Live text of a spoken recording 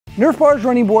Nerf Bars,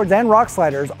 running boards, and rock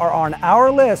sliders are on our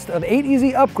list of 8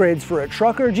 easy upgrades for a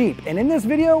truck or Jeep, and in this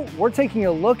video, we're taking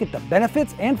a look at the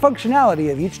benefits and functionality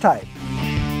of each type.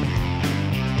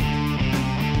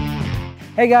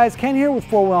 Hey guys, Ken here with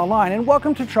 4 Wheel Online, and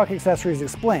welcome to Truck Accessories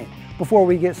Explained. Before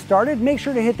we get started, make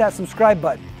sure to hit that subscribe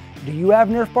button. Do you have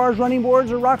Nerf Bars, running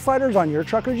boards, or rock sliders on your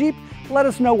truck or Jeep? Let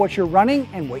us know what you're running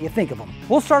and what you think of them.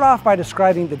 We'll start off by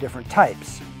describing the different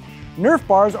types. Nerf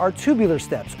Bars are tubular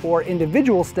steps, or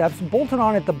individual steps bolted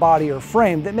on at the body or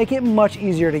frame that make it much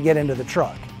easier to get into the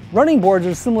truck. Running boards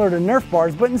are similar to Nerf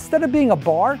Bars, but instead of being a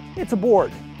bar, it's a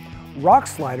board. Rock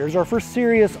sliders are for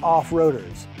serious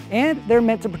off-roaders, and they're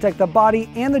meant to protect the body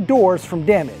and the doors from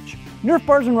damage. Nerf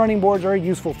Bars and running boards are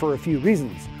useful for a few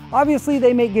reasons. Obviously,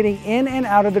 they make getting in and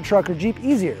out of the truck or Jeep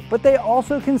easier, but they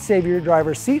also can save your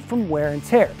driver's seat from wear and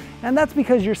tear, and that's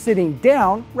because you're sitting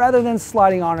down rather than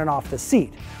sliding on and off the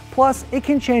seat. Plus, it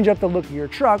can change up the look of your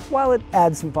truck while it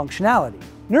adds some functionality.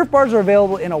 Nerf Bars are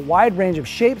available in a wide range of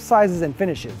shapes, sizes, and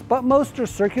finishes, but most are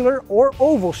circular or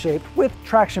oval shaped with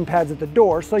traction pads at the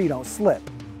door so you don't slip.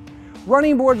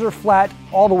 Running boards are flat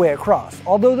all the way across,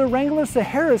 although the Wrangler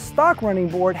Sahara's stock running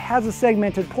board has a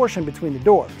segmented portion between the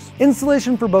doors.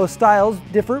 Installation for both styles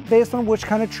differ based on which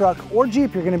kind of truck or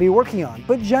Jeep you're going to be working on,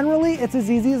 but generally it's as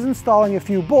easy as installing a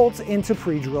few bolts into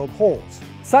pre-drilled holes.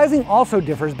 Sizing also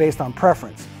differs based on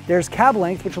preference. There's cab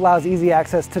length, which allows easy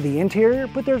access to the interior,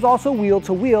 but there's also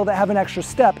wheel-to-wheel that have an extra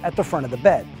step at the front of the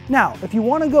bed. Now, if you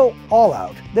want to go all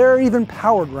out, there are even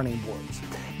powered running boards.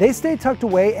 They stay tucked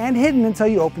away and hidden until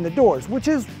you open the doors, which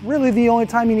is really the only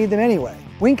time you need them anyway.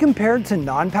 When compared to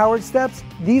non-powered steps,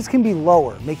 these can be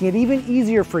lower, making it even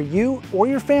easier for you or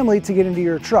your family to get into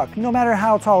your truck, no matter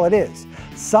how tall it is.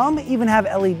 Some even have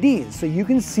LEDs, so you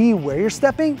can see where you're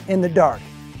stepping in the dark.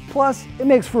 Plus, it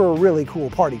makes for a really cool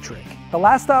party trick. The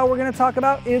last style we're going to talk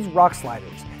about is rock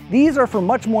sliders. These are for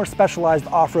much more specialized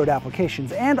off-road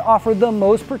applications and offer the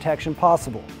most protection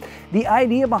possible. The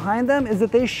idea behind them is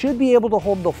that they should be able to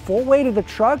hold the full weight of the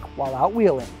truck while out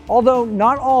wheeling. Although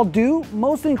not all do,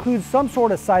 most include some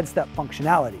sort of sidestep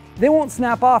functionality. They won't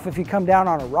snap off if you come down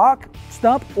on a rock,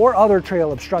 stump, or other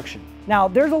trail obstruction. Now,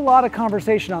 there's a lot of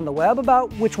conversation on the web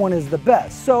about which one is the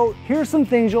best, so here's some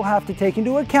things you'll have to take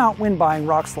into account when buying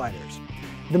rock sliders.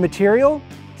 The material,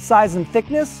 size and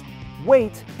thickness,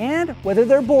 weight, and whether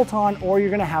they're bolt-on or you're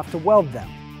going to have to weld them.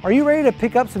 Are you ready to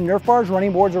pick up some Nerf Bars,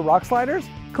 running boards, or rock sliders?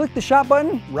 Click the shop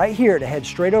button right here to head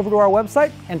straight over to our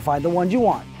website and find the ones you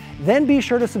want. Then be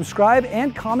sure to subscribe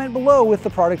and comment below with the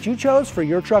product you chose for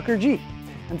your truck or Jeep.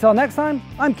 Until next time,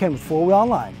 I'm Ken with 4 Wheel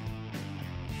Online.